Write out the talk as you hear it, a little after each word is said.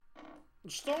The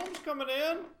storm's coming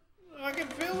in. I can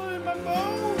feel it in my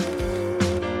bones.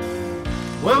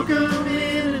 Welcome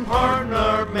in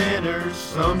partner manners.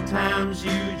 Sometimes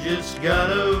you just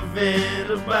gotta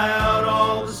vent about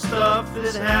all the stuff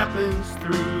that happens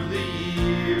through the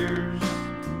years.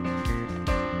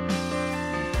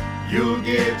 You'll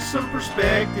get some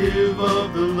perspective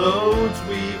of the loads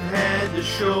we've had to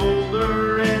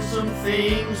shoulder and some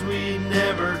things we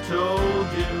never told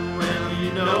you. Well,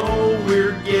 you know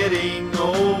we're getting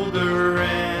older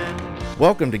and...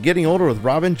 Welcome to Getting Older with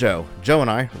Rob and Joe. Joe and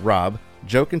I, Rob,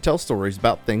 joke and tell stories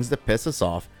about things that piss us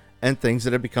off and things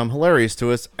that have become hilarious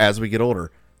to us as we get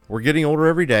older. We're getting older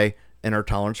every day, and our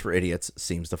tolerance for idiots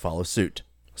seems to follow suit.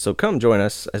 So come join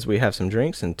us as we have some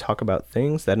drinks and talk about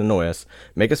things that annoy us,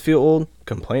 make us feel old,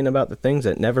 complain about the things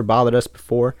that never bothered us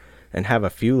before, and have a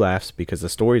few laughs because the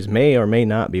stories may or may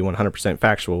not be 100%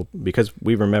 factual because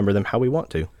we remember them how we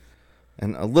want to.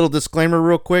 And a little disclaimer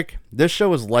real quick, this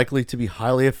show is likely to be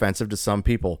highly offensive to some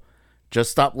people.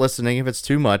 Just stop listening if it's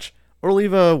too much, or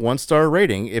leave a 1-star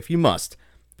rating if you must.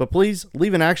 But please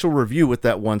leave an actual review with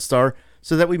that 1 star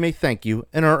so that we may thank you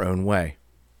in our own way.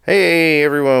 Hey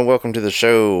everyone, welcome to the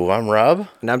show. I'm Rob.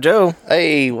 And I'm Joe.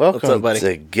 Hey, welcome What's up, buddy?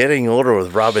 to Getting Older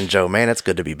with Rob and Joe. Man, it's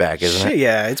good to be back, isn't it?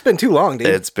 Yeah, it's been too long, dude.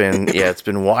 It's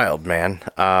been wild, man.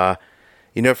 For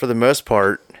the most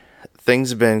part, things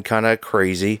have been kind of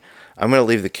crazy. I'm going to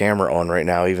leave the camera on right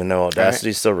now, even though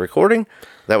Audacity's still recording.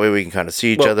 That way we can kind of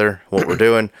see each other, what we're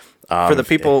doing. For the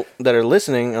people that are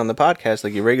listening on the podcast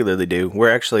like you regularly do, we're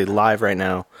actually live right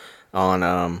now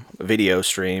on video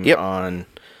stream on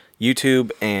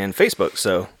YouTube and Facebook.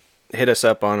 So hit us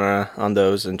up on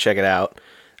those and check it out.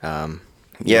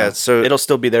 So it'll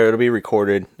still be there. It'll be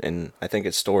recorded, and I think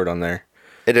it's stored on there.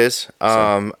 It is.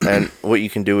 And what you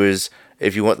can do is,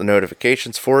 if you want the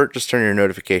notifications for it, just turn your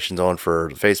notifications on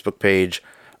for the Facebook page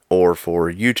or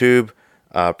for YouTube.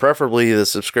 Preferably the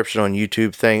subscription on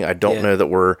YouTube thing. I don't know that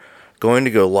we're going to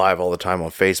go live all the time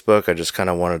on Facebook. I just kind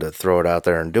of wanted to throw it out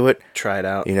there and do it. Try it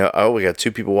out. We got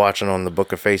 2 people watching on the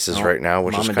Book of Faces right now,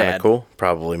 which is kind of cool.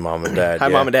 Probably mom and dad. Hi,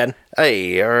 Mom and Dad.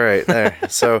 Hey, all right. There.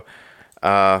 So,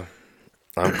 I'm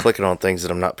clicking on things that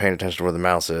I'm not paying attention to where the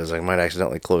mouse is. I might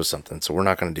accidentally close something, so we're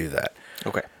not going to do that.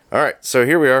 Okay. All right, so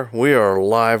here we are. We are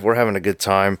live. We're having a good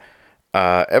time.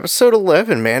 Episode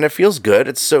 11, man. It feels good.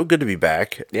 It's so good to be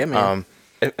back. Yeah, man.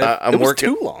 It was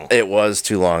too long. It was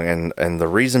too long, and the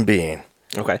reason being,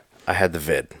 okay, I had the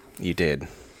vid. You did.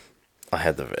 I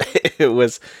had the vid. It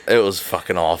was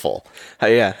fucking awful.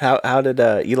 Yeah. How did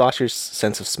you lost your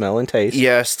sense of smell and taste?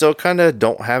 Yeah, I still kind of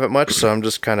don't have it much, so I'm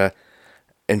just kind of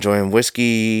enjoying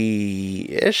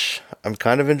whiskey-ish. I'm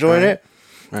kind of enjoying it.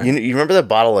 Right. You remember that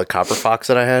bottle of Copper Fox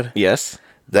that I had? Yes.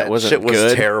 That shit was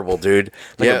good. Terrible, dude.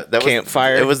 That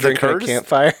campfire. It was the courtesy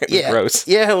campfire. It was gross.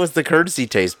 Yeah, it was the courtesy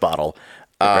taste bottle.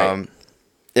 Right.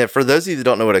 Yeah, for those of you that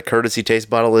don't know what a courtesy taste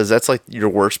bottle is, that's like your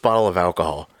worst bottle of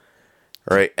alcohol,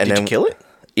 right? And Did you kill it?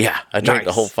 Yeah, I drank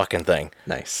the whole fucking thing.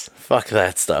 Nice. Fuck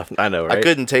that stuff. I know, right? I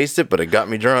couldn't taste it, but it got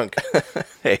me drunk.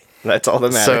 Hey, that's all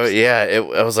that matters. So yeah,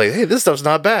 I was like, hey, this stuff's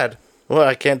not bad. Well,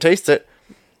 I can't taste it.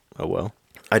 Oh well.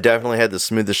 I definitely had the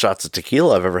smoothest shots of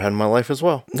tequila I've ever had in my life as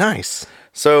well. Nice.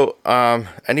 So,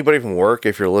 anybody from work,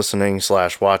 if you're listening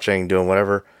 / watching, doing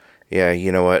whatever, yeah,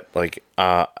 you know what? Like,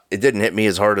 it didn't hit me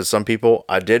as hard as some people.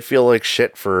 I did feel like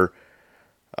shit for,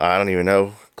 I don't even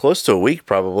know, close to a week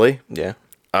probably. Yeah.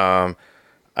 I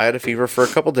had a fever for a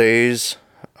couple days.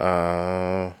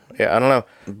 I don't know.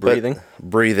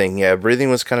 Breathing, yeah. Breathing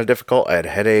was kind of difficult. I had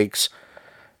headaches.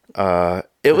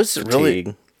 It was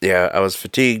really, I was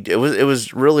fatigued. It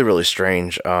was really, really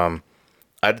strange. I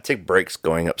had to take breaks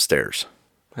going upstairs.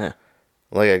 Yeah.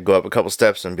 Like, I'd go up a couple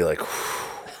steps and be like,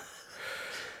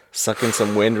 suck in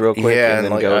some wind real quick and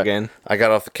then go again. I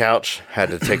got off the couch, had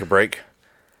to take a break.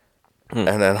 And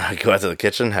then I go out to the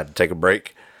kitchen, had to take a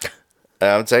break.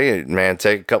 I'm telling you, man,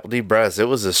 take a couple deep breaths. It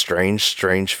was a strange,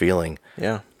 strange feeling.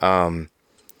 Yeah.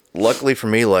 Luckily for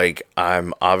me, like,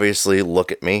 I'm obviously,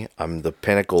 look at me, I'm the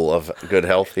pinnacle of good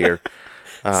health here.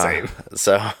 Same.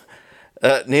 So,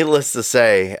 needless to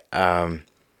say,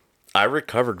 I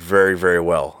recovered very, very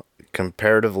well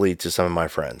comparatively to some of my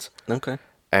friends. Okay.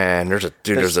 And there's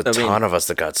a ton of us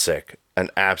that got sick, an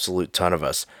absolute ton of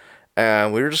us.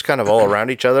 And we were just kind of all around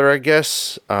each other, I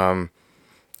guess. We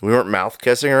weren't mouth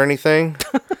kissing or anything.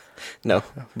 No,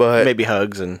 but maybe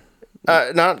hugs and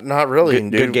not really.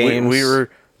 Good, dude. Good games. We were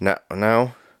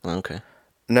no. Okay.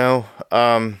 No.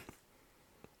 I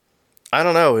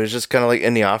don't know. It was just kind of like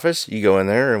in the office. You go in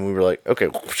there, and we were like, okay,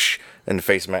 whoosh, and the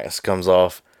face mask comes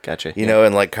off. Gotcha. You know,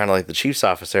 and like kind of like the chief's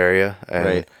office area, and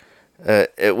right.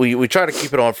 We try to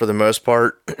keep it on for the most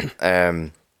part.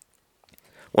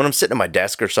 when I'm sitting at my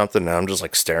desk or something and I'm just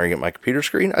like staring at my computer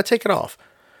screen, I take it off.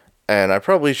 And I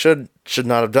probably should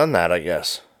not have done that, I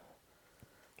guess.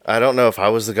 I don't know if I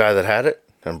was the guy that had it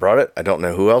and brought it. I don't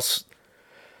know who else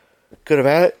could have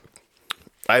had it.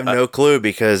 I have no clue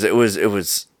because it was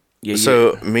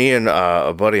me and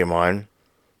a buddy of mine,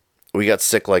 we got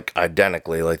sick like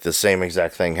identically, like the same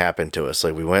exact thing happened to us.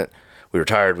 Like we were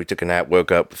tired, we took a nap,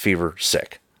 woke up, fever,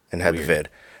 sick, and had the vid.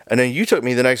 And then you took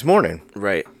me the next morning.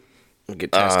 Right.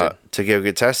 Get tested. To go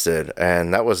get tested,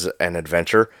 and that was an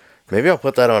adventure. Maybe I'll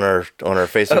put that on our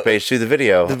Facebook page too. The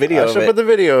video. I should put the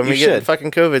video of me getting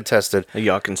fucking COVID tested.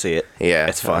 Y'all can see it. Yeah,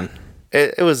 it's fun.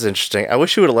 It was interesting. I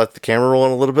wish you would have let the camera roll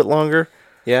in a little bit longer.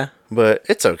 Yeah, but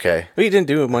it's okay. Well, you didn't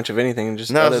do much of anything.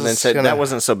 Just other than said that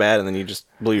wasn't so bad, and then you just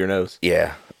blew your nose.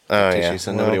 Yeah. Yeah.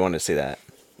 So nobody wanted to see that.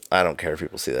 I don't care if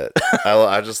people see that. I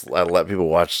let people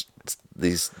watch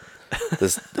this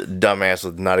dumbass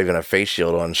with not even a face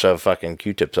shield on shove fucking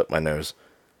Q-tips up my nose.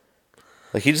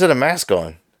 Like he just had a mask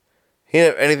on. He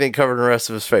didn't have anything covered in the rest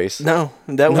of his face. No,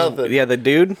 that was the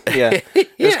dude. Yeah, it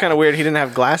was kind of weird. He didn't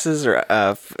have glasses or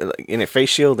in a face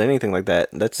shield, anything like that.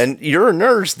 And you're a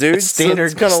nurse, dude.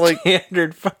 Standard, so kind of like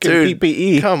standard fucking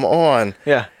PPE. Come on.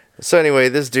 Yeah. So anyway,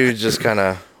 this dude just kind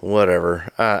of whatever.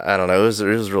 I don't know. It was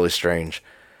really strange.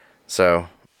 So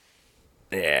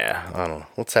yeah, I don't know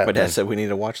what's happening. My dad said we need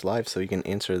to watch live so you can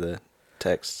answer the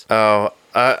texts. Oh,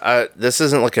 this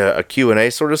isn't like a Q&A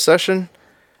sort of session.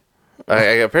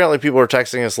 Apparently people are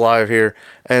texting us live here,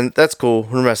 and that's cool.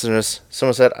 We're messaging us.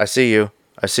 Someone said, I see you,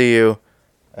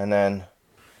 and then,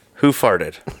 who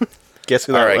farted? Guess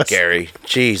who that was? All right, Gary.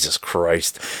 Jesus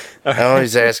Christ. Now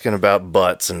he's asking about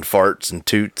butts and farts and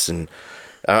toots, and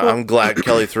I'm glad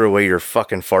Kelly threw away your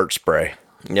fucking fart spray.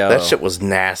 Yo. That shit was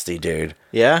nasty, dude.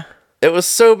 Yeah? It was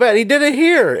so bad. He did it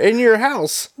here, in your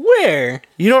house. Where?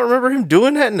 You don't remember him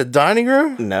doing that in the dining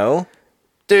room? No.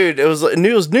 Dude, it was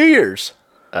New Year's.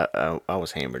 I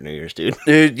was hammered New Year's, dude.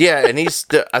 Dude, yeah, and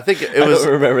I think it was. I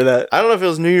don't remember that. I don't know if it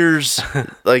was New Year's,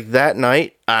 like that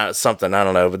night, something, I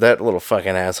don't know, but that little fucking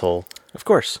asshole. Of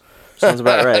course. Sounds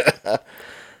about right.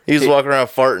 He was walking around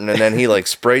farting, and then he, like,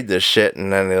 sprayed this shit,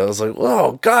 and then I was like,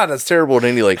 oh, God, that's terrible. And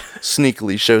then he, like,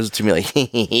 sneakily shows it to me, like,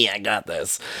 I got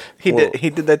this. He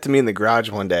did that to me in the garage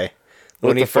one day.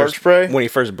 When he fart spray? When he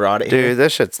first brought it Dude, here.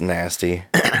 that shit's nasty.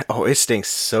 Oh, it stinks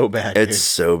so bad, It's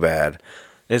so bad.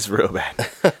 It's real bad.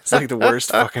 It's like the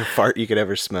worst fucking fart you could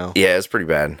ever smell. Yeah, it's pretty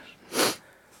bad.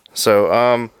 So,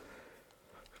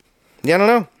 yeah, I don't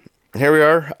know. Here we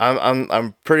are.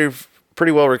 I'm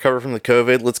pretty well recovered from the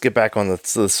COVID. Let's get back on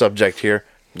the subject here.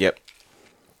 Yep.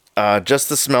 Just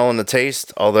the smell and the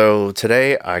taste. Although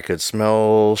today I could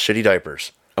smell shitty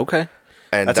diapers. Okay.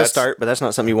 And that's a start, but that's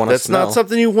not something you want to smell. That's not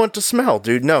something you want to smell,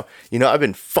 dude. No. You know, I've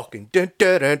been fucking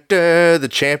the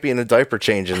champion of diaper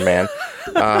changing, man.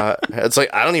 It's like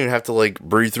I don't even have to like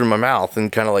breathe through my mouth and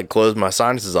kind of like close my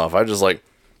sinuses off. I just like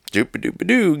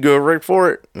doop-a-doop-a-doo, go right for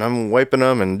it. And I'm wiping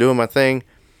them and doing my thing.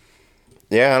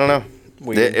 Yeah, I don't know.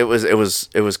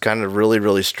 It was kind of really,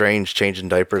 really strange changing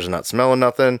diapers and not smelling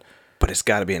nothing. But it's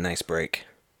got to be a nice break.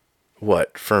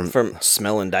 What? From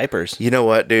smelling diapers. You know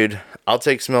what, dude? I'll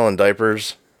take smelling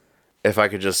diapers if I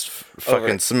could just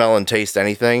fucking smell and taste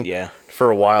anything. Yeah.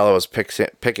 For a while, I was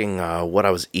picking what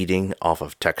I was eating off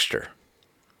of texture.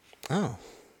 Oh.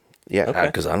 Yeah,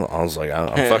 because I was like,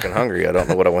 I'm fucking hungry. I don't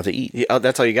know what I want to eat. Yeah,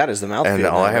 that's all you got is the mouthfeel. And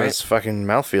all I have is fucking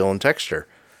mouthfeel and texture.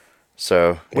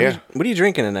 So, what are you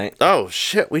drinking tonight? Oh,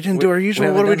 shit. We didn't do our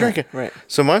usual. What are we drinking? Right.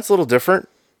 So mine's a little different.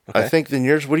 Okay. I think than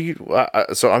yours. What do you?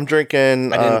 So I'm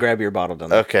drinking. I didn't grab your bottle down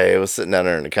there. Okay, it was sitting down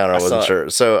there on the counter. I wasn't sure.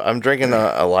 So I'm drinking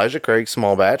Elijah Craig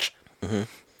small batch. Mm-hmm.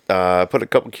 I put a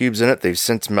couple cubes in it. They've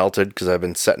since melted because I've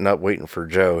been setting up waiting for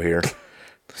Joe here.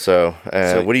 So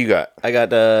what do you got? I got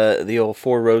the old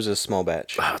Four Roses small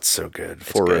batch. Oh, it's so good.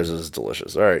 Four Roses is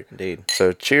delicious. All right. Indeed.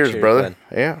 So cheers, brother. Bud.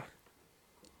 Yeah.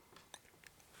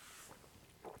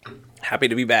 Happy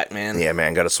to be back, man. Yeah,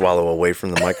 man. Got to swallow away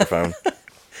from the microphone.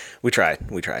 We try.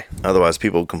 Otherwise,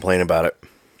 people complain about it.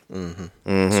 Mm-hmm.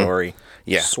 Mm-hmm. Sorry.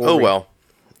 Yeah. Sorry. Oh, well.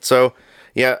 So,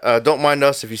 yeah, don't mind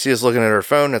us if you see us looking at our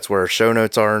phone. That's where our show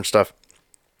notes are and stuff.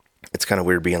 It's kind of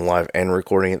weird being live and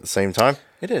recording at the same time.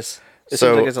 It is. It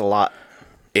seems like it's a lot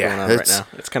going on right now.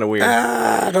 It's kind of weird.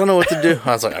 I don't know what to do.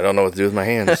 I was like, I don't know what to do with my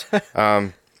hands.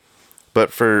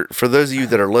 But for those of you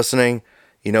that are listening,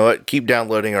 you know what? Keep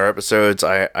downloading our episodes.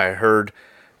 I heard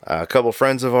a couple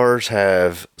friends of ours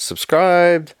have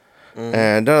subscribed. Mm-hmm.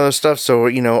 And other stuff. So,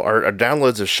 you know, our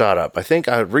downloads have shot up. I think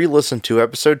I re-listened to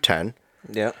episode 10.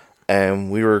 Yeah.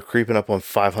 And we were creeping up on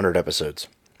 500 episodes.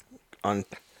 On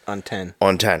 10.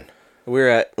 On 10. We were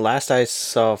at, last I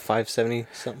saw 570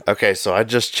 something. Okay, so I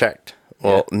just checked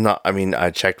Well,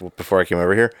 I checked before I came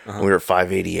over here, and we were at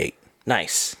 588.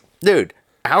 Nice. Dude,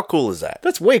 how cool is that?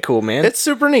 That's way cool, man. It's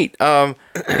super neat. I'm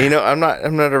not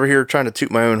over here trying to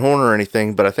toot my own horn or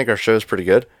anything, but I think our show's pretty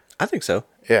good. I think so.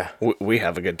 Yeah. We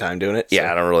have a good time doing it.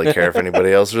 Yeah, I don't really care if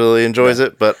anybody else really enjoys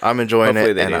it, but I'm enjoying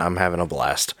Hopefully it, they and do. I'm having a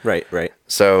blast. Right.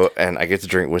 So, and I get to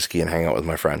drink whiskey and hang out with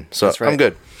my friend. So That's right. I'm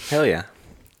good. Hell yeah.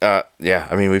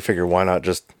 Yeah, we figure why not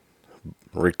just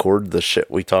record the shit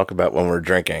we talk about when we're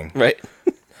drinking. Right.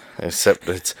 Except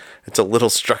it's a little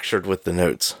structured with the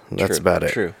notes. That's about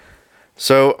it. True.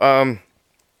 So,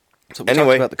 So we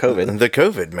anyway, talked about the COVID. The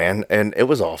COVID, man, and it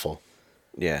was awful.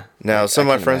 Yeah. Now, some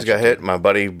of I my can friends got imagine. hit. My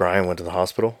buddy Brian went to the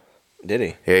hospital. Did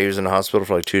he? Yeah, he was in the hospital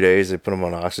for like 2 days. They put him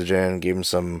on oxygen, gave him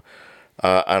some,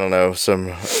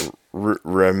 some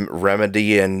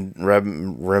remedy and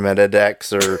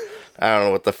Remedidex, or I don't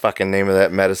know what the fucking name of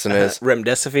that medicine is.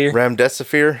 Remdesivir?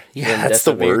 Remdesivir? Yeah, that's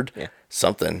the Remdesivir, word. yeah.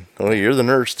 Something. Well, you're the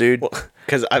nurse, dude.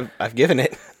 Because I've given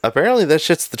it. Apparently, that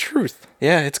shit's the truth.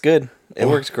 Yeah, it's good. It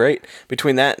works great.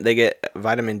 Between that, they get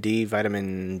vitamin D,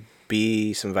 vitamin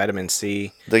B, some vitamin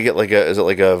C. They get is it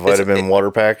like a vitamin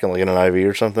water pack and like in an IV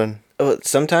or something? Oh,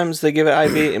 sometimes they give it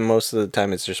IV, and most of the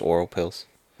time it's just oral pills.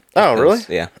 Oh, really?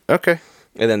 Yeah. Okay.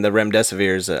 And then the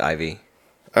remdesivir is an IV.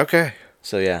 Okay.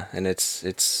 So yeah, and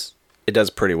it does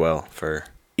pretty well for.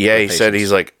 Yeah, for he said patients.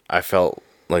 he's like, I felt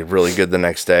like really good the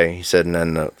next day. He said, and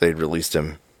then they released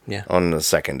him. Yeah. On the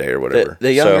second day or whatever.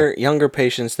 The younger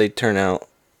patients, they turn out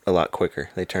a lot quicker.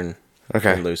 They turn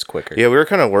loose quicker. Yeah, we were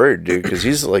kind of worried, dude, because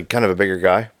he's like kind of a bigger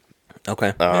guy.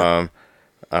 Okay. I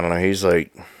don't know. He's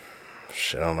like,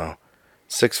 I don't know,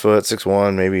 6 foot,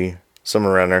 6'1", maybe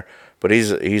somewhere around there. But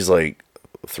he's like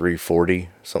 340,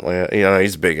 something like that.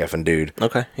 He's a big effing dude.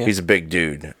 Okay. Yeah. He's a big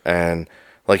dude, and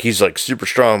like he's like super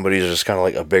strong, but he's just kind of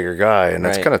like a bigger guy, and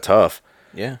that's Right. kind of tough.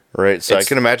 Yeah. Right. So I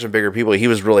can imagine bigger people. He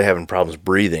was really having problems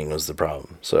breathing was the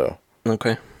problem. So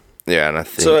Okay. yeah, and I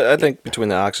think So I think between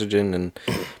the oxygen and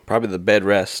probably the bed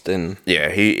rest and yeah,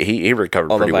 he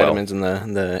recovered all the pretty well. vitamins and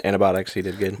the antibiotics, he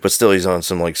did good. But still, he's on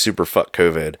some like super fuck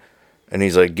COVID, and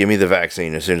he's like, "Give me the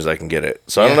vaccine as soon as I can get it."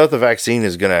 So I don't know if the vaccine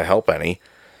is gonna help any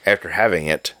after having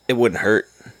it. It wouldn't hurt,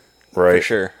 Right? for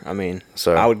sure. I mean,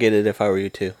 So- I would get it if I were you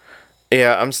too.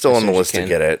 Yeah, I'm still on soon the as you list to can.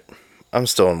 get it. I'm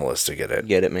still on the list to get it.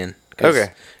 Get it, man.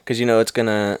 Okay. Because it's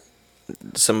gonna,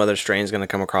 some other strain's gonna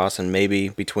come across, and maybe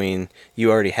between you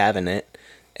already having it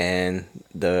and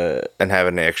the And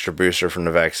having the extra booster from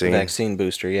the vaccine. vaccine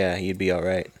booster, yeah, you'd be all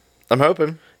right. I'm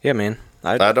hoping. Yeah, man.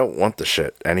 I don't want the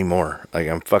shit anymore. Like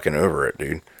I'm fucking over it,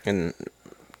 dude. And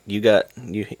you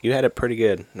had it pretty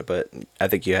good, but I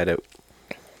think you had it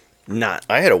not.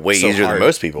 I had it way so easier hard. than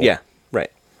most people. Yeah,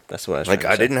 right. That's what I was Like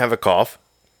trying I to say. didn't have a cough.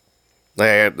 Like,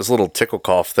 I had this little tickle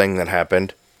cough thing that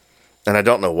happened, and I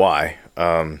don't know why.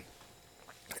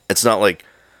 It's not like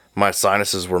my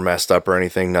sinuses were messed up or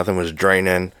anything. Nothing was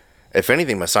draining. If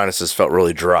anything, my sinuses felt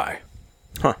really dry.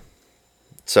 Huh.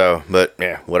 So, but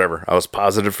yeah, whatever. I was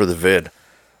positive for the vid.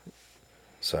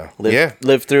 So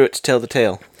Live through it to tell the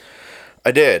tale.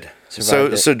 I did.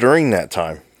 Survived it. So during that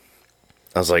time,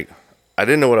 I was like, I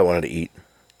didn't know what I wanted to eat.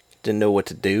 Didn't know what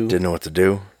to do. Didn't know what to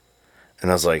do. And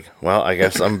I was like, well, I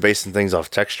guess I'm basing things off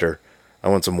texture. I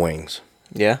want some wings.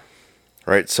 Yeah.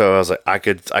 Right? So I was like, I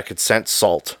could sense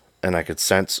salt and I could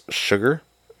sense sugar.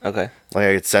 Okay. Like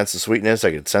I could sense the sweetness,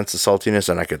 I could sense the saltiness,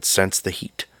 and I could sense the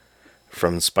heat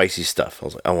from the spicy stuff. I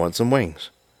was like, I want some wings.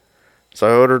 So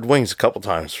I ordered wings a couple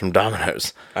times from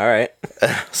Domino's. All right.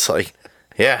 It's like,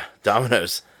 yeah,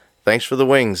 Domino's. Thanks for the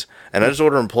wings. And I just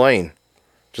order them plain.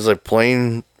 Just like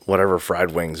plain whatever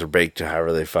fried wings or baked,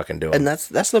 however they fucking do And them.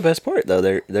 that's the best part, though.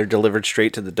 They're delivered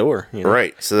straight to the door. You know?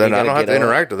 Right. So then You I gotta don't have get to out.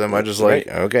 interact with them. I just like,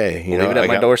 Right. okay, you Leave know, it at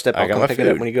my doorstep. I'll got come my pick it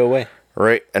up food. when you go away.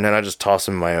 Right. And then I just toss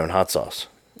them my own hot sauce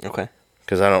Okay.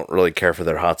 because I don't really care for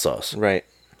their hot sauce. Right.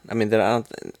 I mean,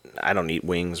 I don't eat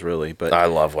wings really, but I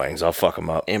love wings. I'll fuck them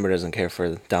up. Amber doesn't care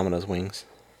for Domino's wings.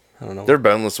 I don't know. Their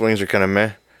boneless wings are kind of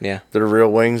meh. Yeah. They're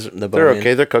real wings. The They're bone in.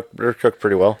 okay. They're cooked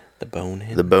pretty well. The bone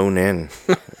in. The bone in.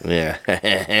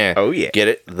 Yeah. Oh, yeah. Get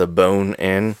it? The bone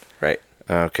in. right.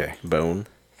 Okay. Bone.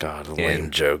 God, lame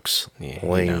In. jokes. Yeah,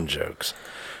 Lame you know. jokes.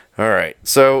 All right.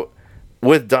 So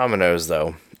with Domino's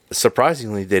though,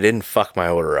 surprisingly, they didn't fuck my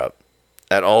order up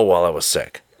at all while I was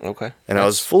sick, Okay. and I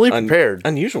was fully prepared.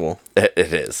 Unusual It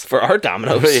is. for our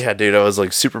Domino's. But yeah, dude, I was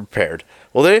like super prepared.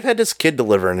 Well, they've had this kid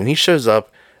delivering, and he shows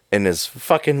up in his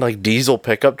fucking like diesel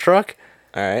pickup truck.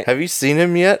 All right. Have you seen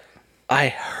him yet? I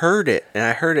heard it, and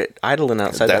I heard it idling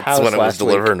outside the That's house when it was last week.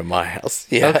 delivering to my house.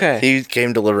 Yeah. Okay. He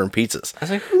came delivering pizzas. I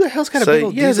was like, who the hell's got a So big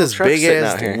old he has diesel this truck big sitting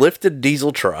ass out here? lifted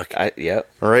diesel truck. Yep.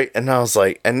 Right? And I was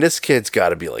like, and this kid's got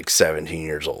to be like 17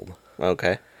 years old.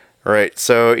 Okay. Right.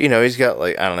 So, he's got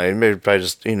like, I don't know, maybe probably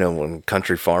just, one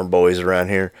country farm boys around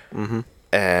here. Mm-hmm.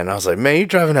 And I was like, man, you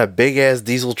driving that big ass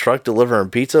diesel truck delivering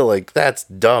pizza? Like, that's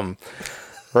dumb.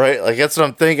 Right? Like, that's what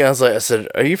I'm thinking. I said,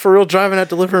 are you for real driving that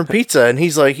delivering pizza? And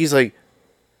he's like,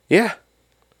 yeah,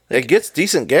 it gets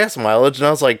decent gas mileage. And I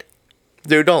was like,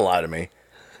 dude, don't lie to me.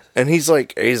 And he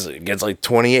gets like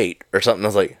 28 or something. I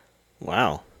was like,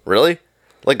 wow. Really?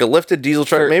 Like a lifted diesel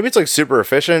truck? Maybe it's like super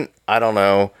efficient. I don't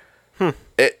know.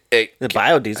 The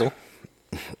biodiesel.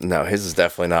 No, his is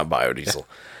definitely not biodiesel.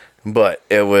 But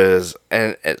it was,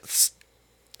 and it's,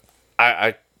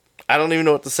 I don't even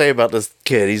know what to say about this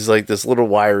kid. He's like this little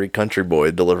wiry country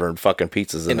boy delivering fucking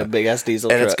pizzas in a big ass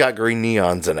diesel truck. And it's got green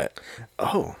neons in it.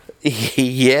 Oh.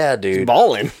 Yeah, dude. It's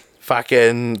balling.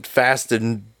 Fucking Fast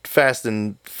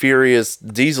and Furious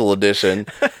Diesel Edition.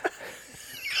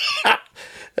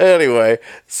 Anyway,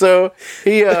 so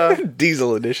he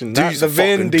Diesel Edition, not the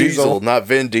Vin Diesel. Not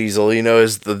Vin Diesel.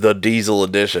 Is the Diesel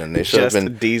Edition. They should have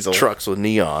been diesel trucks with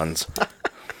neons.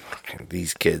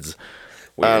 These kids.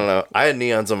 Weird. I don't know. I had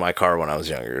neons on my car when I was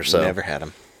younger. So never had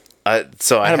them. I had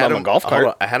them on my golf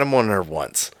cart. I had them on there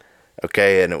once.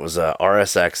 Okay, and it was a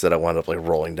RSX that I wound up like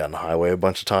rolling down the highway a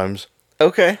bunch of times.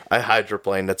 Okay, I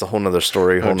hydroplaned. That's a whole nother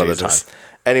story, whole nother time.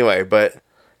 Anyway, but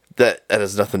that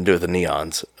has nothing to do with the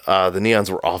neons. The neons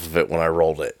were off of it when I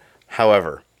rolled it.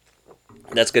 However,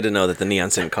 that's good to know that the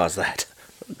neons didn't cause that.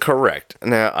 Correct.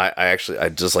 Now, I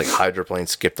just like hydroplaned,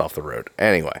 skipped off the road.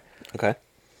 Anyway. Okay.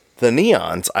 The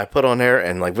neons I put on there,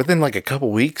 and like within like a couple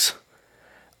weeks,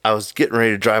 I was getting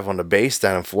ready to drive on the base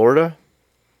down in Florida.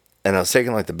 And I was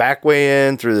taking like the back way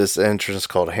in through this entrance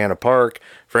called Hannah Park.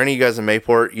 For any of you guys in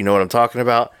Mayport, you know what I'm talking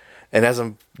about. And as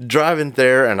I'm driving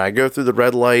there and I go through the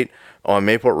red light on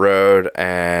Mayport Road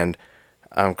and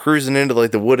I'm cruising into like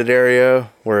the wooded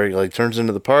area where it like turns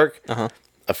into the park,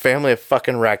 a family of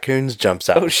fucking raccoons jumps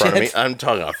out in front of me. I'm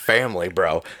talking a family,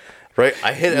 bro. Right?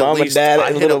 I hit Mom and dad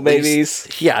and little babies.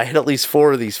 I hit at least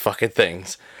 4 of these fucking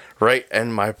things. Right?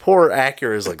 And my poor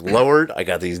Acura is like lowered. I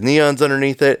got these neons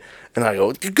underneath it. And I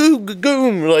go,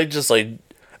 goom, like just like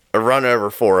I run over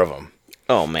 4 of them.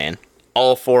 Oh, man.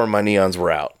 All 4 of my neons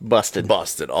were out. Busted,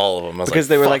 all of them. Because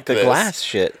they were like the glass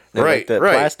shit. Right, like the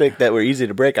plastic that were easy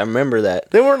to break. I remember that.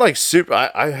 They weren't like super.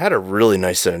 I had a really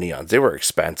nice set of neons. They were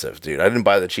expensive, dude. I didn't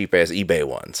buy the cheap ass eBay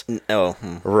ones. Oh.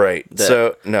 Right.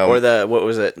 No. Or what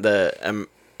was it? The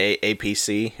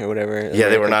APC or whatever. Yeah,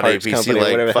 they were not APC, company,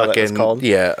 like fucking called.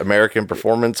 Yeah, American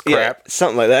Performance crap. Yeah,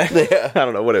 something like that. Yeah. I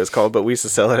don't know what it was called, but we used to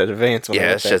sell it at Advance. Yeah,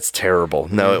 that shit's terrible.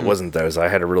 No, it wasn't those. I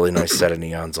had a really nice set of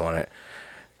neons on it.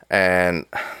 And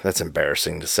that's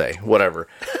embarrassing to say. Whatever.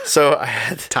 So I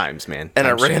had times, man. And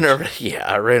I ran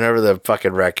over the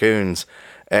fucking raccoons.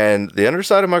 And the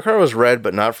underside of my car was red,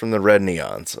 but not from the red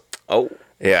neons. Oh.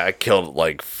 Yeah, I killed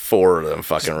like 4 of them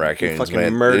fucking raccoons, fucking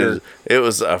man. Murder. It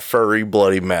was a furry,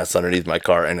 bloody mess underneath my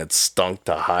car, and it stunk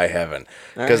to high heaven.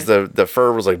 Because the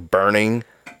fur was like burning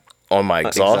on my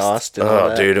exhaust.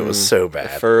 Oh, dude, it was so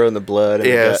bad. The fur and the blood.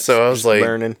 And so I was like,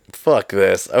 burning. Fuck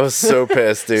this. I was so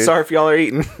pissed, dude. Sorry if y'all are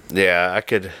eating. Yeah, I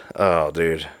could. Oh,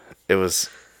 dude. It was.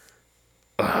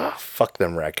 Fuck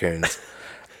them raccoons.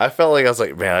 I felt like I was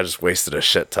like, man, I just wasted a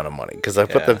shit ton of money. Because I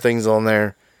put them things on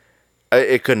there.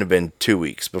 It couldn't have been 2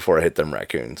 weeks before I hit them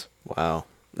raccoons. Wow.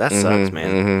 That sucks,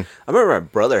 man. Mm-hmm. I remember my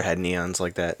brother had neons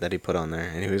like that he put on there.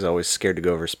 And he was always scared to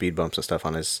go over speed bumps and stuff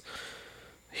on his...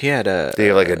 He had a... Did he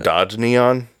have like a Dodge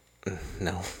neon?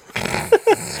 No.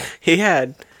 He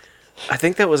had... I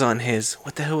think that was on his...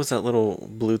 What the hell was that little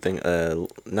blue thing?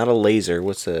 Not a laser.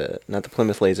 Not the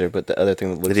Plymouth Laser, but the other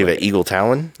thing that looks like... Did he have an Eagle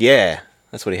Talon? Yeah.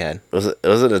 That's what he had. Was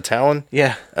it a Talon?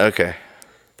 Yeah. Okay.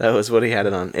 That was what he had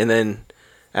it on. And then...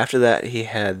 After that, he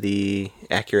had the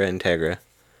Acura Integra.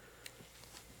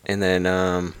 And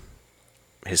then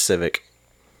his Civic.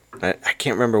 I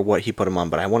can't remember what he put him on,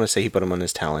 but I want to say he put him on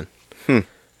his Talon. It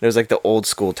was like the old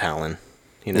school Talon.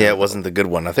 You know? Yeah, it wasn't the good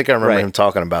one. I think I remember him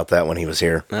talking about that when he was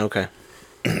here. Okay.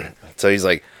 So he's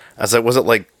like, I was like, was it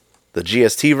like the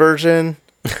GST version?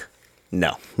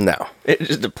 No. It was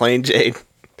just a plain Jade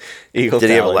Eagle Did Talon.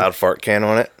 he have a loud fart can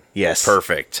on it? Yes.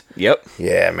 Perfect. Yep.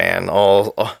 Yeah, man.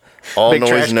 All Big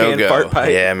noise, no go. Fart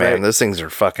pipe. Yeah, man. Those things are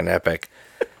fucking epic.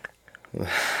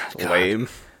 Lame.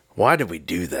 Why did we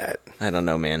do that? I don't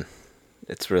know, man.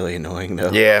 It's really annoying,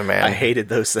 though. Yeah, man. I hated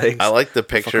those things. I like the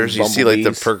pictures. You see, like,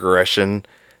 the progression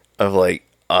of, like,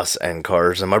 us and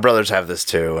cars. And my brothers have this,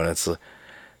 too. And it's,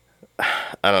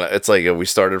 I don't know. It's like we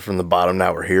started from the bottom,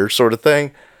 now we're here sort of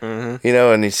thing. Mm-hmm. You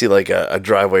know, and you see, like, a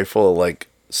driveway full of, like,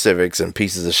 Civics and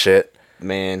pieces of shit.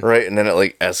 Man. Right? And then it,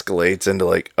 like, escalates into,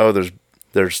 like, oh, there's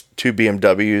 2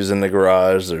 BMWs in the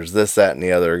garage. There's this, that, and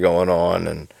the other going on.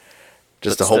 And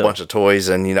just But a whole still. bunch of toys,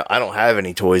 and I don't have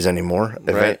any toys anymore.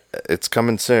 Right. It's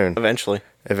coming soon. Eventually,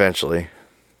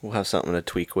 We'll have something to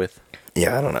tweak with.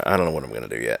 Yeah, I don't know what I'm gonna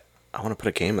do yet. I want to put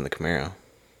a game in the Camaro.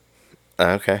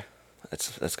 Okay.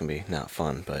 That's gonna be not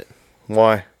fun, but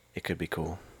Why? it could be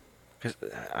cool. 'Cause,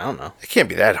 I don't know. It can't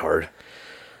be that hard.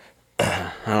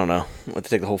 I don't know. We'll have to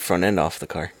take the whole front end off the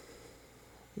car,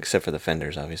 except for the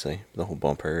fenders, obviously, the whole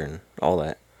bumper and all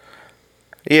that.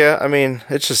 Yeah, I mean,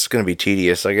 it's just gonna be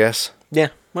tedious, I guess. Yeah,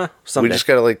 well, someday. We just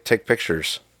gotta take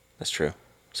pictures, That's true.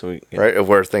 So we right, of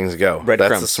where things go. That's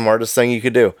Breadcrumbs. the smartest thing you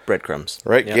could do, breadcrumbs,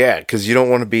 right? Yep. Yeah, because you don't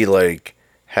want to be like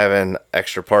having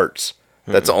extra parts.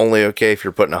 That's only okay if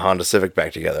you're putting a Honda Civic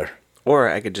back together. Or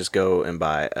I could just go and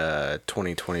buy a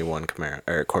 2021 Camaro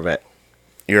or Corvette.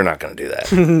 You're not gonna do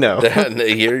that. No,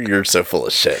 you're so full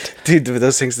of shit. dude.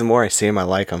 Those things, the more I see them, I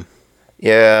like them.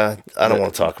 Yeah, I don't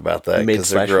want to talk about that because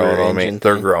they're Mid/rear growing on me. engine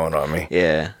They're thing. growing on me.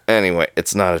 Yeah, Anyway,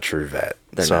 it's not a true vet,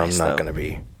 They're so nice, I'm not though. gonna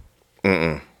be.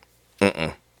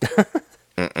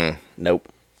 nope.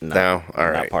 No, all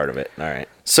Not right. part of it. All right.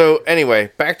 So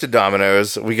anyway, back to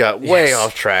Domino's. We got way Yes.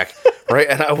 off track, right?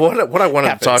 And what I wanted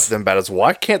to talk Happens. to them about is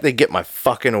why can't they get my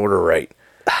fucking order right?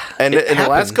 And in the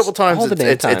last happens couple times, all the damn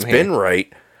it's time been here.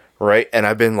 right? And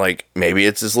I've been like, maybe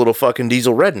it's this little fucking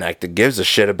diesel redneck that gives a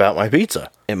shit about my pizza.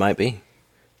 It might be.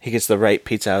 He gets the right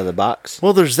pizza out of the box.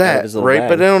 Well, there's Out of that, his little right? bag.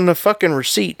 But then on the fucking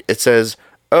receipt, it says,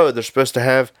 oh, they're supposed to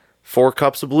have 4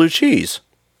 cups of blue cheese.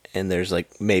 And there's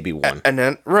like maybe one. And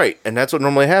then, right, and that's what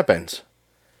normally happens.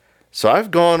 So I've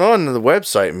gone on to the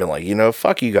website and been like,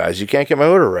 fuck you guys, you can't get my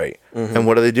order right. And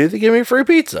what do? They give me free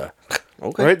pizza.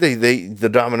 Okay. Right? The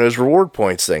Domino's reward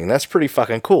points thing. That's pretty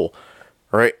fucking cool.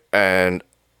 Right? And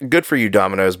good for you,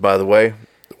 Domino's, by the way.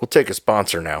 We'll take a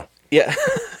sponsor now. Yeah.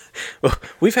 Well,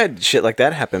 we've had shit like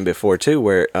that happen before too,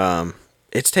 where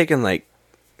it's taken like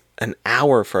an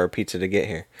hour for our pizza to get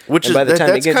here. Which And is by the time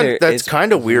it that's gets kind here, of that's it's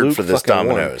kind of weird Luke for this fucking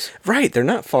warm. Domino's. Right, they're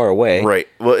not far away. Right.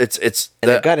 Well, it's And that,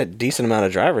 they've got a decent amount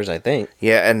of drivers, I think.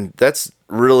 yeah, and that's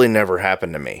really never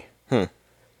happened to me.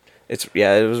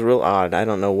 It was real odd. I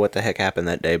don't know what the heck happened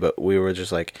that day, but we were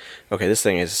just like, okay, this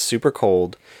thing is super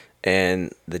cold,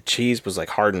 and the cheese was like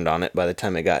hardened on it by the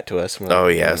time it got to us. And we're Oh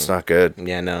like, yeah, it's not good.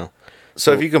 yeah, no.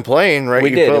 So if you complain, right, We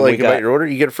you did, put and like we about got- your order,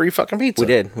 you get a free fucking pizza. We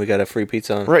did. We got a free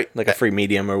pizza on, Right. like a free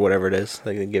medium or whatever it is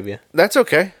they give you. That's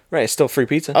okay. Right, it's still free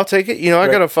pizza. I'll take it. I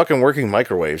got a fucking working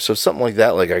microwave, so something like that,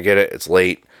 like I get it, it's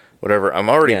late, whatever. I'm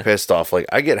already Yeah. pissed off. Like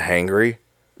I get hangry.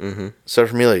 Mm-hmm. So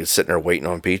for me, like sitting there waiting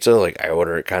on pizza, like I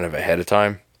order it kind of ahead of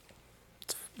time.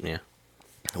 Yeah.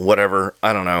 Whatever.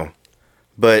 I don't know.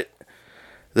 But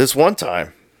this one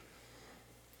time,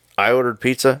 I ordered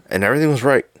pizza and everything was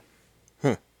right.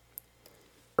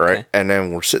 Right? Okay. And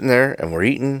then we're sitting there and we're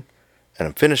eating, and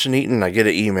I'm finishing eating, and I get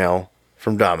an email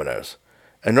from Domino's.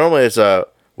 And normally it's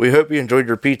we hope you enjoyed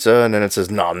your pizza, and then it says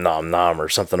nom nom nom or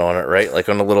something on it, right? Like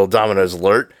on a little Domino's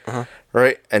alert.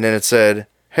 Right? And then it said,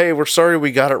 hey, we're sorry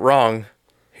we got it wrong.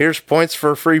 Here's points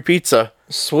for a free pizza.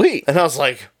 Sweet. And I was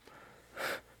like,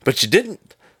 but you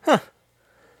didn't.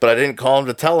 But I didn't call him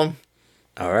to tell him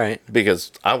All right.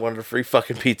 because I wanted a free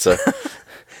fucking pizza.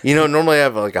 Normally I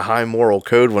have like a high moral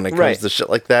code when it comes Right. to shit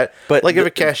like that. But like if the-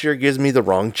 a cashier gives me the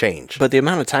wrong change. But the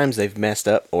amount of times they've messed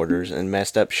up orders and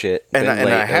messed up shit, and been I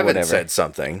late or haven't whatever, said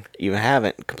something. you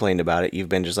haven't complained about it. You've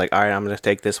been just like, all right, I'm gonna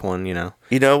take this one.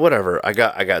 Whatever. I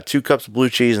got 2 cups of blue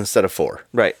cheese instead of 4.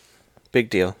 Right.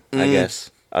 Big deal. I guess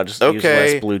I'll just use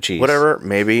Okay. less blue cheese. Whatever.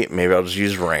 Maybe I'll just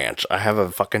use ranch. I have a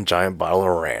fucking giant bottle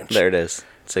of ranch. There it is.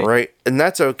 So, Right? And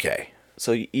that's okay.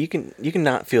 So you can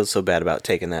not feel so bad about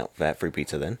taking that free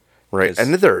pizza then. Right. 'Cause-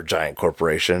 And they're a giant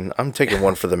corporation. I'm taking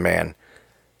one for the man.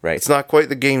 right. It's not quite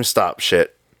the GameStop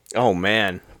shit. Oh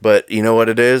man. But you know what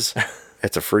it is?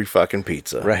 It's a free fucking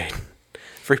pizza. Right.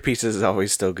 Free pizza is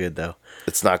always still good though.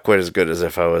 It's not quite as good as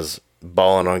if I was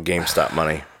balling on GameStop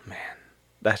money.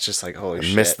 That's just like holy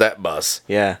shit. Missed that bus.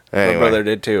 Yeah. Anyway. My brother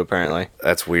did too apparently.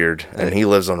 That's weird. And he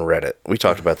lives on Reddit. We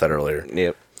talked about that earlier.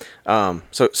 Yep.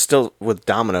 So still with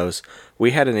Domino's,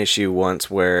 we had an issue once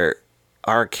where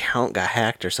our account got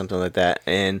hacked or something like that,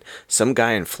 and some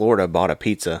guy in Florida bought a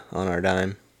pizza on our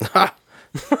dime.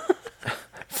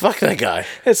 Fuck that guy.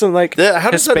 It's some like How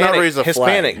does that not raise a flag?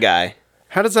 Hispanic guy.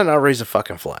 How does that not raise a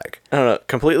fucking flag? I don't know.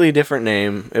 Completely different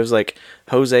name. It was like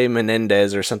Jose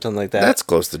Menendez or something like that. That's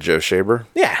close to Joe Shaber.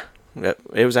 yeah.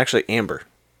 It was actually Amber.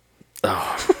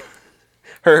 Oh.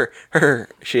 her.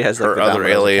 She has like Her the other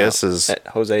Domino's alias account is at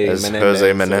Jose as Menendez. Jose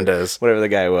or Menendez. whatever the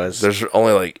guy was. There's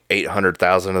only like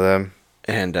 800,000 of them.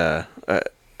 And I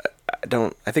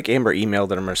think Amber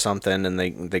emailed him or something, and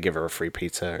they give her a free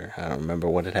pizza, or I don't remember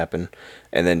what had happened,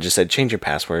 and then just said change your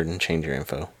password and change your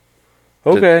info.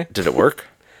 Okay. Did it work?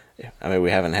 I mean, we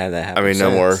haven't had that happen. I mean,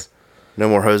 no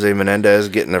more Jose Menendez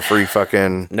getting a free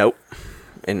fucking Nope.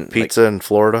 And pizza in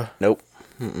Florida. Nope.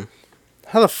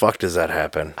 How the fuck does that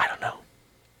happen? I don't know.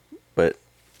 But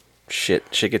shit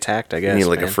gets hacked, I guess. You need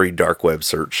like man. a free dark web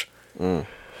search.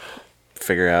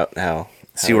 Figure out how.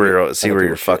 See where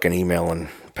your fucking email and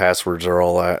passwords are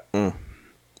all at.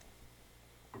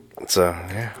 So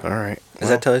yeah, all right. Does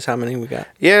that tell us how many we got?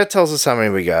 Yeah, it tells us how many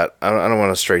we got. I don't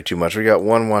want to stray too much. We got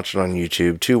 1 watching on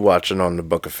YouTube, 2 watching on the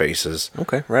Book of Faces.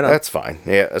 Okay, right on. That's fine.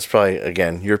 Yeah, that's probably,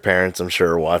 again, your parents, I'm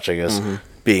sure, are watching us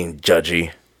being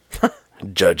judgy.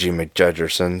 Judgy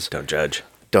McJudgersons. Don't judge.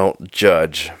 Don't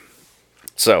judge.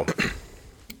 So,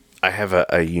 I have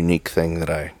a unique thing that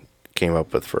I came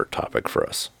up with for a topic for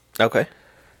us. Okay.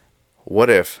 What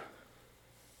if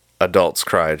adults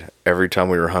cried every time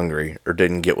we were hungry or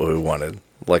didn't get what we wanted,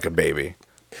 like a baby,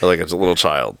 or like it's a little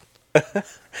child?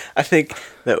 I think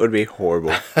that would be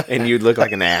horrible, and you'd look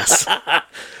like an ass.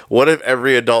 What if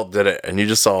every adult did it and you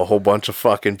just saw a whole bunch of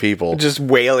fucking people Just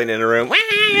wailing in a room.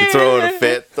 throwing a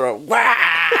fit,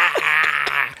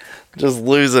 just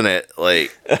losing it?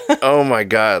 Like, oh my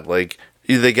god, like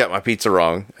they got my pizza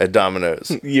wrong at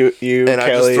Domino's. You And Kelly, I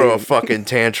just throw a fucking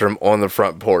tantrum on the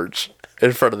front porch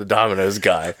in front of the Domino's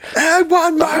guy. I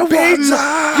want my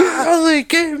pizza. You only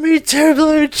gave me 2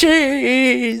 blue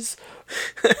cheese.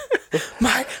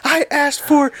 I asked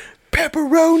for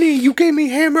pepperoni. You gave me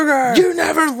hamburger. You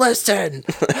never listen.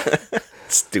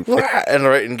 Stupid.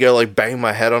 And go like bang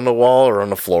my head on the wall or on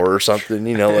the floor or something,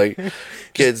 like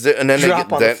kids do. And then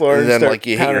Drop on the floor and and then start like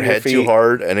you hit your pounding your head too feet.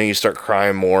 hard and then you start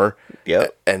crying more.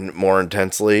 Yep. And more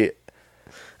intensely,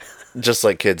 just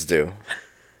like kids do.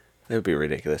 That would be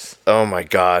ridiculous. Oh my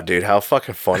god, dude, how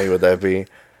fucking funny would that be?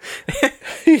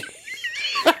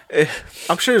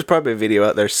 I'm sure there's probably a video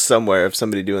out there somewhere of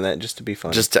somebody doing that just to be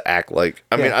funny. Just to act like,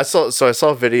 I mean, I saw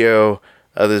a video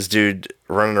of this dude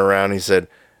running around. He's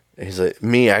like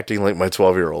me acting like my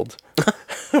 12-year-old,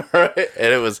 right?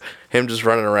 And it was him just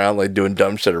running around like doing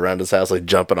dumb shit around his house, like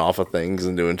jumping off of things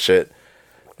and doing shit,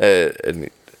 and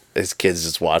his kids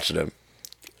just watching him.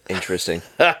 Interesting.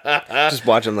 Just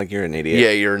watch him like you're an idiot.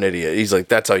 Yeah, you're an idiot. He's like,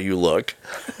 that's how you look.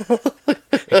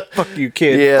 Fuck you,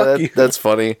 kid. Yeah, Fuck you. that's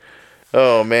funny.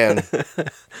 Oh man.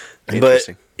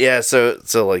 Interesting. But yeah, so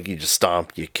like you just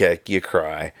stomp, you kick, you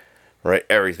cry, right?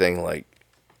 Everything, like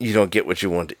you don't get what you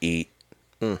want to eat.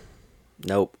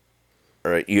 Nope.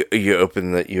 Right? You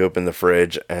open the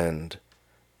fridge and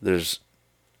there's,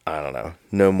 I don't know,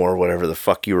 no more whatever the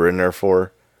fuck you were in there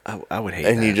for. I would hate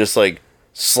that. And you just like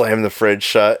slam the fridge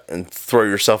shut and throw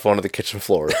yourself onto the kitchen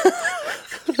floor.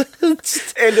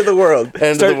 End of the world.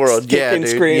 End of the world. Kicking, Yeah, dude.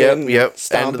 screaming, Yep.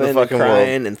 stomping, End of the fucking and crying,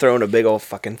 world. and throwing a big old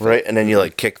fucking fit. Right? And then you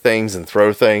like kick things and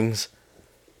throw things.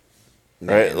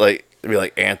 Right? Man. Like it'd be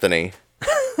like Anthony.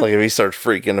 Like if he starts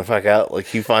freaking the fuck out, like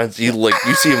he finds you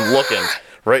see him looking,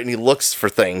 right? And he looks for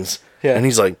things. Yeah. And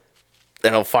he's like,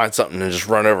 and he'll find something and just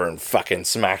run over and fucking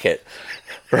smack it.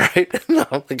 Right? And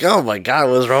I'm like, oh my god,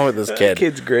 what's wrong with this That kid?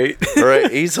 kid's great. Right?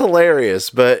 He's hilarious,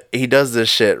 but he does this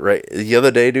shit, right? The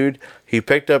other day, dude, he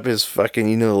picked up his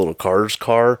fucking, the little Cars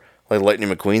car, like Lightning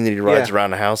McQueen that he rides Yeah.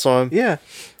 around the house on. Yeah.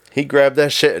 He grabbed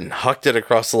that shit and hucked it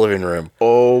across the living room.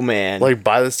 Oh man. Like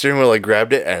by the steering wheel, like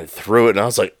grabbed it and threw it, and I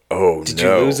was like, "Oh Did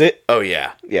no!" you lose it? Oh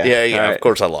yeah, Yeah. yeah. All right. Of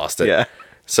course, I lost it. Yeah.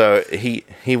 So he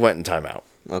went in timeout.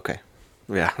 Okay.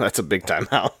 Yeah, that's a big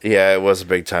timeout. Yeah, it was a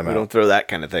big We timeout. don't throw that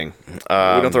kind of thing. We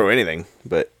don't throw anything,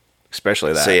 but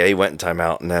especially that. So yeah, he went in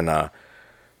timeout, and then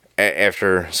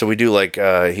after, so we do like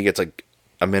he gets like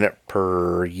a minute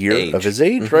per year Age. of his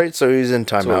age, right? So he's in what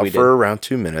timeout we for did. around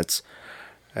 2 minutes,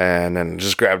 and then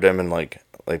just grabbed him and like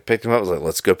picked him up. I was like,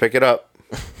 "Let's go pick it up."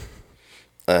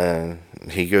 And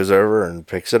he goes over and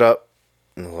picks it up,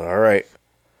 and I was like, "All right."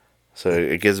 So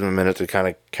it gives him a minute to kind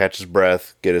of catch his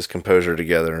breath, get his composure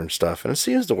together and stuff, and it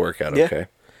seems to work out Yeah. okay.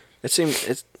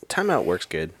 Timeout works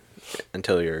good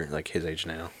until you're like his age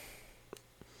now.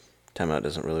 Timeout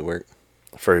doesn't really work.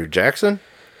 For Jackson?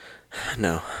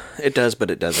 No, it does, but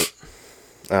it doesn't.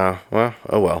 Well,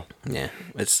 oh well. Yeah,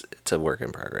 it's a work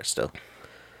in progress still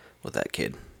with that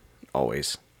kid.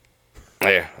 Always.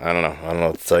 Yeah, I don't know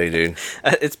what to tell you, dude.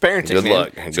 It's parenting. Good man.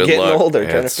 luck. It's Good getting luck. older,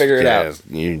 trying to figure it out.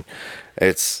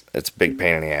 It's a big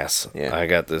pain in the ass. Yeah. I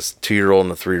got this 2-year-old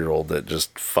and a 3-year-old that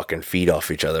just fucking feed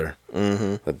off each other.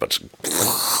 Mm-hmm. A bunch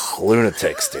of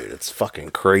lunatics, dude. It's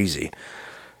fucking crazy.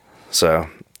 So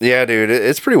yeah, dude,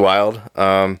 it's pretty wild.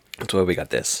 That's why we got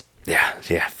this. Yeah,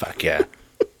 fuck yeah.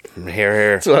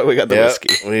 Here. That's why we got the Yep.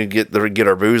 whiskey. We get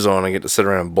our booze on and get to sit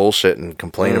around and bullshit and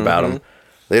complain about them.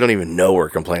 They don't even know we're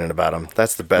complaining about them.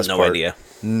 That's the best No part. idea.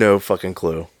 No fucking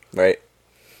clue. Right.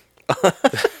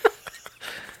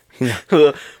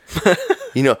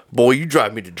 You know, boy, you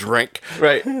drive me to drink.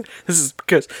 Right. This is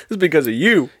because of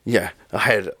you. Yeah, I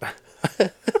had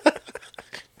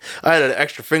an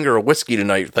extra finger of whiskey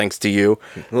tonight, thanks to you.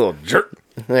 Little jerk.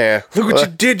 Yeah. Look what you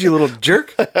did, you little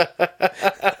jerk.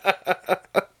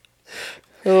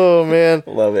 Oh man,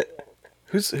 Love it.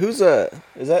 Who's is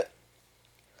that?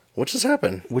 what just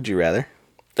happened? Would you rather?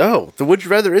 Oh, the would you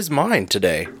rather is mine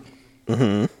today.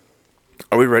 Mm-hmm.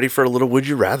 Are we ready for a little would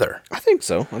you rather? I think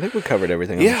so. I think we covered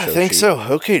everything on Yeah, the I show think sheet. so.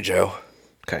 Okay, Joe.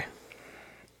 Okay.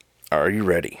 Are you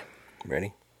ready?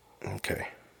 Ready? Okay.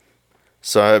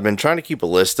 So I've been trying to keep a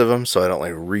list of them so I don't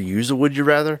like reuse a would you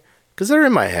rather because they're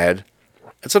in my head.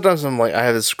 And sometimes I'm like, I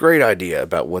have this great idea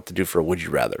about what to do for a would you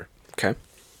rather. Okay.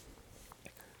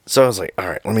 So I was like, all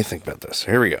right, let me think about this.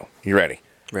 Here we go. You ready?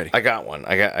 Ready. I got one.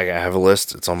 I have a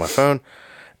list. It's on my phone.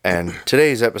 And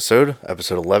today's episode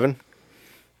 11.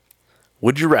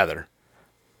 Would you rather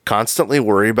constantly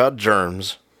worry about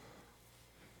germs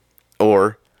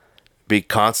or be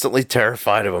constantly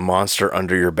terrified of a monster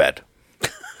under your bed?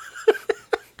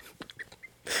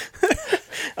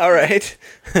 All right.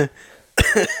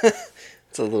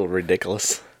 It's a little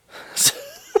ridiculous.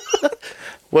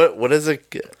 What is it?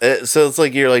 So it's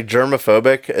like you're like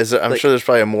germophobic. I'm sure there's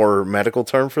probably a more medical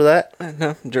term for that.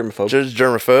 No, germaphobe. Just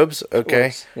germophobes. Okay.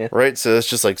 Works, yeah. Right. So it's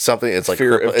just like something. It's like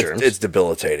Fear of germs. It's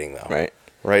debilitating though. Right.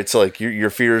 Right. So like your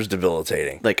fear is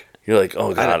debilitating. Like you're like,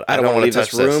 oh god, I don't want to wanna leave this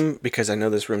touch room because I know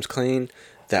this room's clean.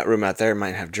 That room out there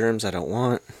might have germs I don't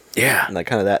want. Yeah. Like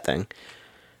kind of that thing.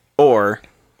 Or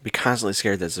be constantly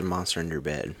scared there's a monster in your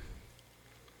bed.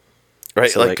 Right.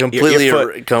 So like your completely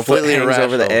foot hangs irrational.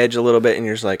 over the edge a little bit and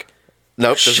you're just like,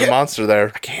 Nope. There's shit. a monster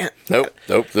there. I can't. Nope.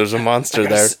 There's a monster I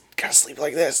gotta there. Gotta sleep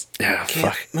like this. Yeah.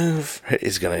 Can't Fuck. move.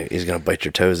 He's gonna bite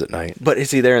your toes at night. But is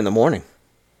he there in the morning?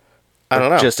 I don't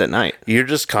know. Just at night. You're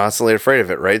just constantly afraid of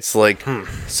it, right? So like,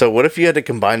 so what if you had to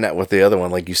combine that with the other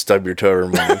one? Like you stub your toe every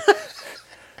morning.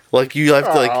 Like you have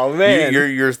to like, Oh, man.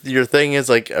 your thing is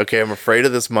like, okay, I'm afraid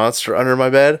of this monster under my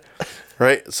bed,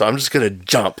 right? So I'm just gonna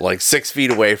jump like 6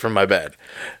 feet away from my bed.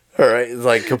 All right, it's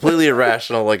like completely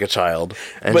irrational, like a child,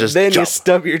 and But just then jump. you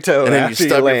stub your toe and then you after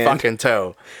stub your land. fucking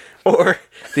toe. Or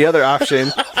the other option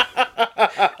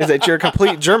is that you're a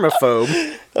complete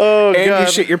germaphobe Oh and god!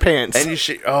 you shit your pants. And you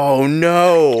shit. Oh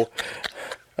no!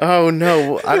 Oh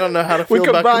no! I don't know how to We feel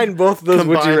about combined both of those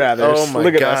would you rathers. Oh my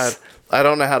Look at god! us. I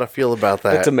don't know how to feel about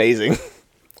that. That's amazing.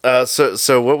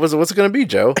 So what's it going to be,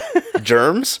 Joe?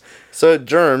 Germs. So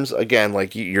germs again,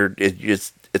 like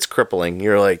it's crippling.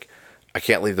 You're like, I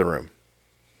can't leave the room.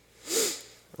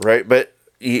 Right, but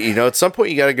you know, at some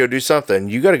point you got to go do something.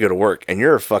 You got to go to work, and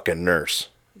you're a fucking nurse.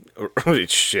 Holy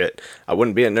shit. I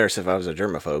wouldn't be a nurse if I was a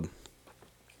germaphobe.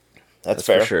 That's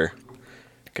For sure.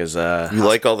 Because You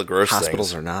like all the gross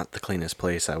hospitals things. are not the cleanest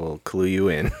place. I will clue you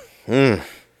in.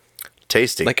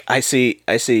 Tasty. Like I see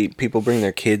people bring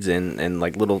their kids in and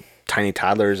like little tiny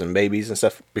toddlers and babies and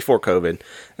stuff before COVID, and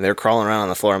they're crawling around on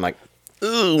the floor. I'm like,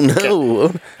 ooh,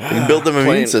 no. You build them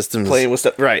immune systems. playing with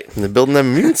stuff. Right. They're building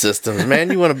them immune systems,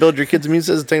 man. You want to build your kid's immune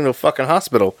system, take them to a fucking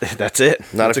hospital. That's it.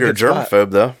 Not That's if you're a good spot.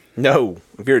 germaphobe, though. No,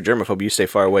 if you're a germaphobe, you stay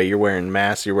far away. You're wearing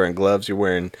masks. You're wearing gloves. You're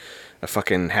wearing a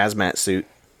fucking hazmat suit.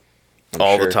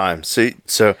 All sure. the time.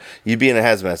 So you'd be in a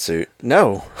hazmat suit,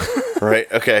 No, right?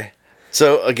 Okay.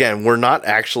 So again, we're not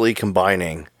actually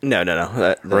combining, no.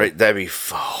 right? That'd be,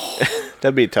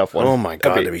 That'd be a tough one. oh my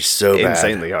god, that'd be so bad.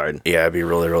 insanely hard. Yeah, it'd be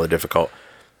really, really difficult.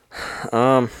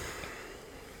 I'm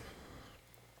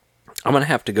gonna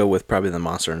have to go with probably the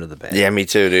monster under the bed. Yeah, me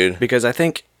too, dude. Because I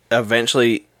think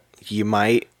eventually you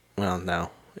might. Well, no.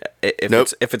 Nope.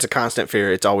 If it's a constant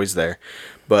fear, it's always there.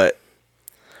 But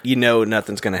you know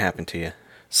nothing's gonna happen to you.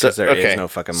 So Because there is no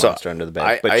fucking monster under the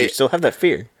bed. But you still have that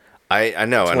fear. I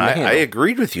know, and one to I handle.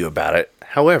 agreed with you about it.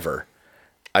 However,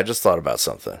 I just thought about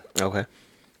something. Okay.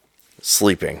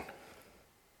 Sleeping.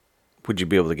 Would you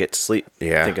be able to get to sleep?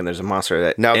 Yeah. Thinking there's a monster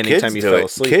that Now anytime kids you do fell it.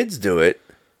 asleep. Kids do it.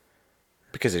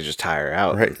 Because they just tire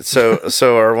out. Right. So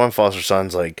our one foster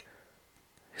son's like,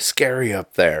 scary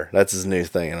up there. That's his new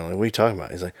thing. And I'm like, what are you talking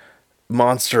about? He's like,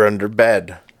 monster under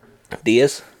bed.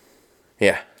 Diaz?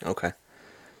 Yeah. Okay.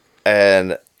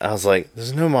 And I was like,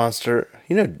 there's no monster.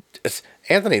 You know,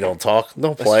 Anthony don't talk.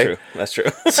 Don't play. That's true.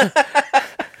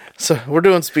 So we're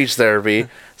doing speech therapy.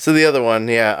 So the other one,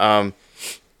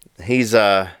 he's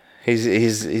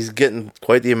getting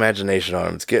quite the imagination on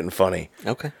him. It's getting funny.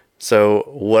 Okay. So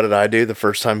what did I do the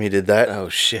first time he did that? Oh,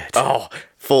 shit. Oh,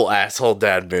 full asshole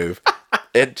dad move.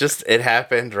 It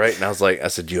happened, right? And I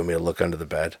said, do you want me to look under the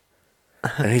bed?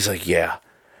 And he's like, yeah.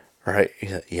 Right?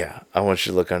 He's like, yeah, I want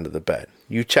you to look under the bed.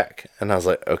 You check. And I was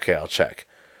like, okay, I'll check.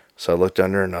 So I looked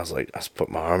under and I just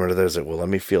put my arm under there. I was like, well, let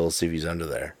me feel, see if he's under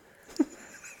there.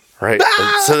 Right?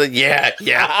 Yeah. And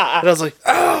I was like,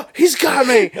 oh, he's got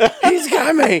me. He's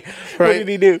got me. Right? What did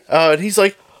he do? And he's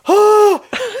like, oh.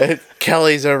 And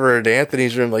Kelly's over in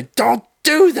Anthony's room like, don't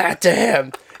do that to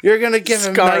him. You're going to give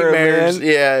him nightmares. Man.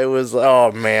 Yeah, it was,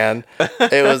 oh, man.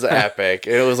 It was epic.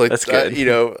 It was like, That's good.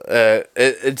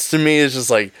 It's to me, it's just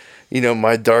like,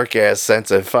 my dark ass sense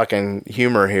of fucking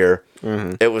humor here.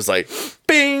 Mm-hmm. It was like,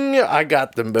 bing, I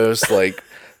got the most like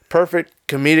perfect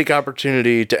comedic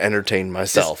opportunity to entertain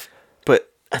myself.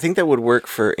 But I think that would work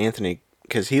for Anthony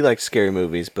because he likes scary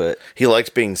movies, but he likes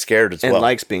being scared as well. And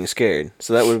likes being scared.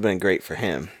 So that would have been great for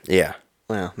him. Yeah.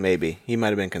 Well, maybe. He might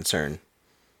have been concerned.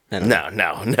 No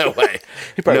way.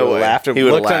 He probably would have laughed and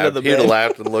looked under the bed. He'd have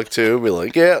laughed and looked too. Be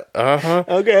like, yeah, uh-huh.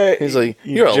 Okay. He's like,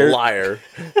 you're a liar.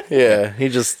 Yeah.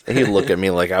 He'd look at me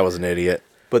like I was an idiot.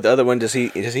 But the other one, does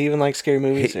he even like scary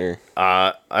movies?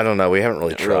 I don't know. We haven't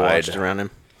really tried. Watched around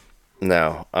him?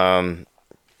 No.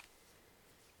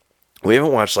 We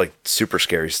haven't watched like super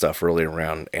scary stuff really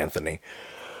around Anthony.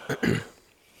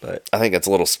 But I think it's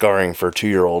a little scarring for a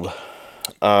 2-year-old.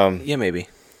 Yeah, maybe.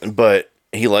 But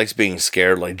he likes being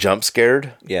scared, like jump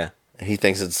scared. Yeah. He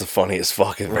thinks it's the funniest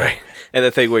fucking right. And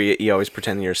the thing where you always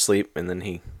pretend you're asleep and then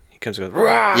he comes and goes,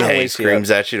 rah! Yeah, he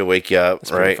screams at you to wake you up.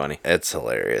 It's right? Funny. It's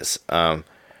hilarious.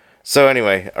 So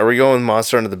anyway, are we going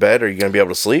Monster Under the Bed? Are you going to be able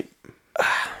to sleep?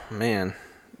 Man.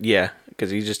 Yeah,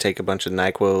 because you just take a bunch of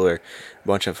NyQuil or a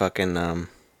bunch of fucking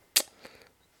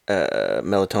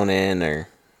melatonin or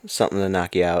something to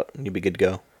knock you out and you'll be good to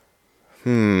go.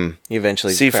 You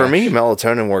eventually See, crash. for me,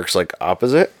 melatonin works like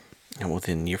opposite. Well,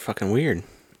 then you're fucking weird.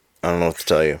 I don't know what to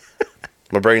tell you.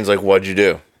 My brain's like, what'd you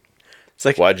do? It's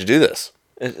like, why'd you do this?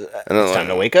 It's time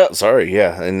to wake up. Sorry,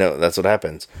 yeah, I know that's what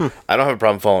happens. I don't have a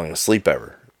problem falling asleep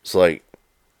ever. It's like,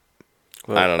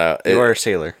 well, I don't know. You are a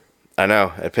sailor. I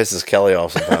know. It pisses Kelly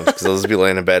off sometimes because I'll just be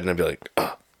laying in bed and I'll be like,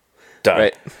 oh, done.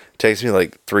 Right. Takes me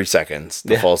like 3 seconds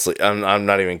to fall asleep. I'm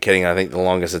not even kidding. I think the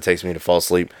longest it takes me to fall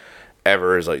asleep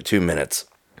ever is like 2 minutes.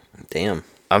 Damn.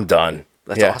 I'm done.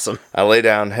 That's awesome. I lay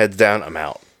down, heads down, I'm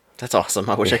out. That's awesome.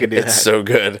 I wish I could do that. It's so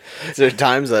good. There's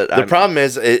times that the problem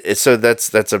is, so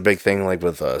that's a big thing like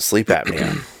with sleep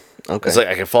apnea. Okay. It's like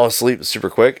I can fall asleep super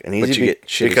quick and easy get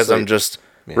shitty because sleep. I'm just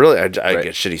really I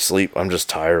get shitty sleep. I'm just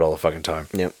tired all the fucking time.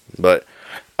 Yep. But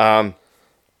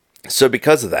so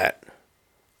because of that,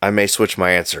 I may switch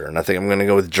my answer, and I think I'm going to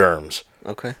go with germs.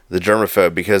 Okay. The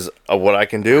germaphobe, because what I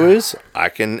can do is I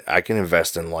can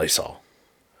invest in Lysol.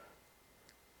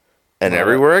 And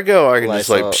everywhere I go, I can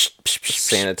Lysol, just like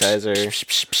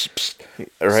sanitizer.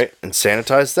 All right, and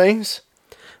sanitize things.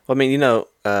 Well, I mean,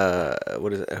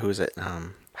 what is it? Who is it?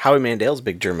 Howie Mandel's a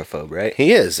big germaphobe, right?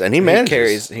 He is, and he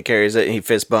manages. He carries it. He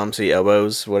fist bumps. He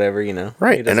elbows. Whatever,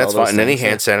 Right, and that's fine. And then he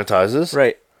hand sanitizes.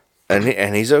 Right.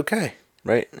 And he's okay.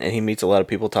 Right, and he meets a lot of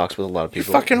people, talks with a lot of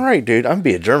people. You're fucking right, dude. I'm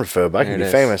be a germaphobe. I can be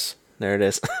famous. There it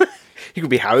is. You could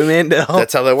be Howie Mandel.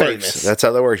 That's how that works. That's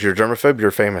how that works. You're a germaphobe.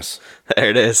 You're famous. There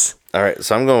it is. All right,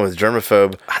 so I'm going with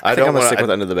germaphobe. I think I'm gonna stick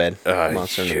with Under the Bed.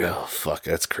 Monster Under the Bed. Oh fuck,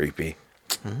 that's creepy.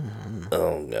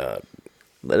 Oh god,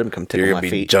 let him come tickle my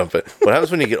feet. Jumping. What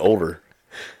happens when you get older?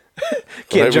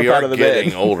 Can't jump out of the bed.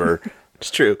 Getting older. It's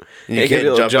true. You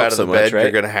can't jump out of the bed. Right?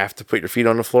 You're gonna have to put your feet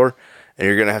on the floor, and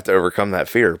you're gonna have to overcome that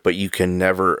fear. But you can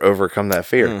never overcome that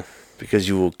fear because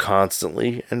you will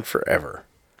constantly and forever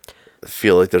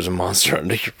feel like there's a monster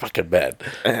under your fucking bed.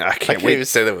 I can't even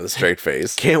say that with a straight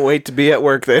face. Can't wait to be at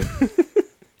work then.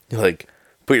 You like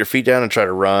put your feet down and try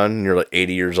to run, and you're like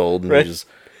 80 years old, and you just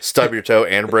stub your toe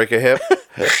and break a hip.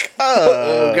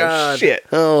 Oh god, shit!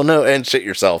 Oh no, and shit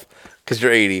yourself because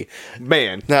you're 80.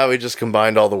 Man, now we just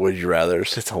combined all the would you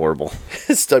rather's. It's horrible.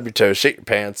 Stub your toe, shit your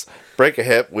pants, break a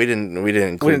hip. We didn't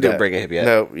include do break a hip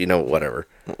yet. No, whatever.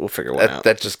 We'll figure one out.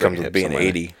 That just comes with being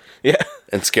 80. Yeah.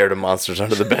 And scared of monsters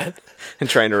under the bed. And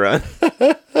trying to run.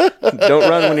 Don't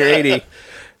run when you're 80.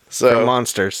 So from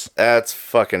monsters. That's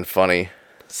fucking funny.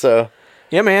 So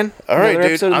yeah, man. All right,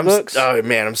 dude. Oh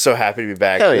man, I'm so happy to be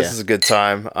back. Hell this is a good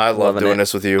time. I love doing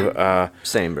this with you.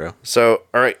 Same, bro. So,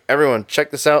 all right, everyone,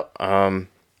 check this out.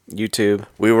 YouTube.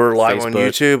 We were live on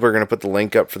YouTube. We're gonna put the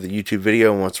link up for the YouTube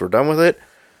video once we're done with it.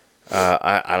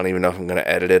 I don't even know if I'm gonna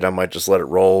edit it. I might just let it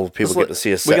roll. People get to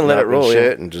see us. We can let it roll,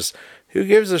 shit, and just who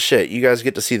gives a shit? You guys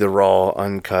get to see the raw,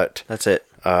 uncut. That's it.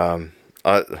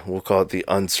 We'll call it the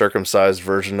uncircumcised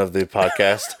version of the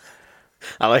podcast.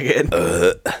 I like it.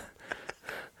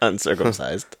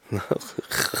 Uncircumcised.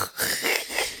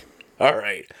 All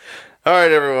right,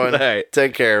 everyone. All right.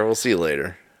 Take care. We'll see you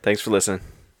later. Thanks for listening.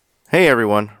 Hey,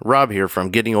 everyone. Rob here from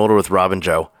Getting Older with Rob and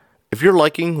Joe. If you're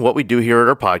liking what we do here at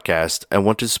our podcast and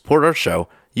want to support our show,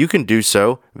 you can do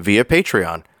so via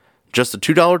Patreon. Just a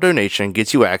 $2 donation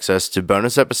gets you access to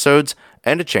bonus episodes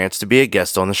and a chance to be a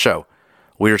guest on the show.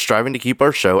 We are striving to keep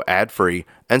our show ad-free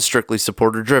and strictly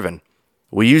supporter-driven.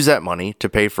 We use that money to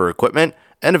pay for equipment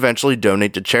and eventually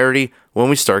donate to charity when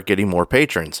we start getting more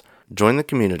patrons. Join the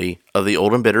community of the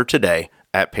Old and Bitter today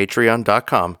at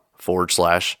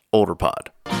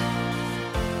patreon.com/olderpod.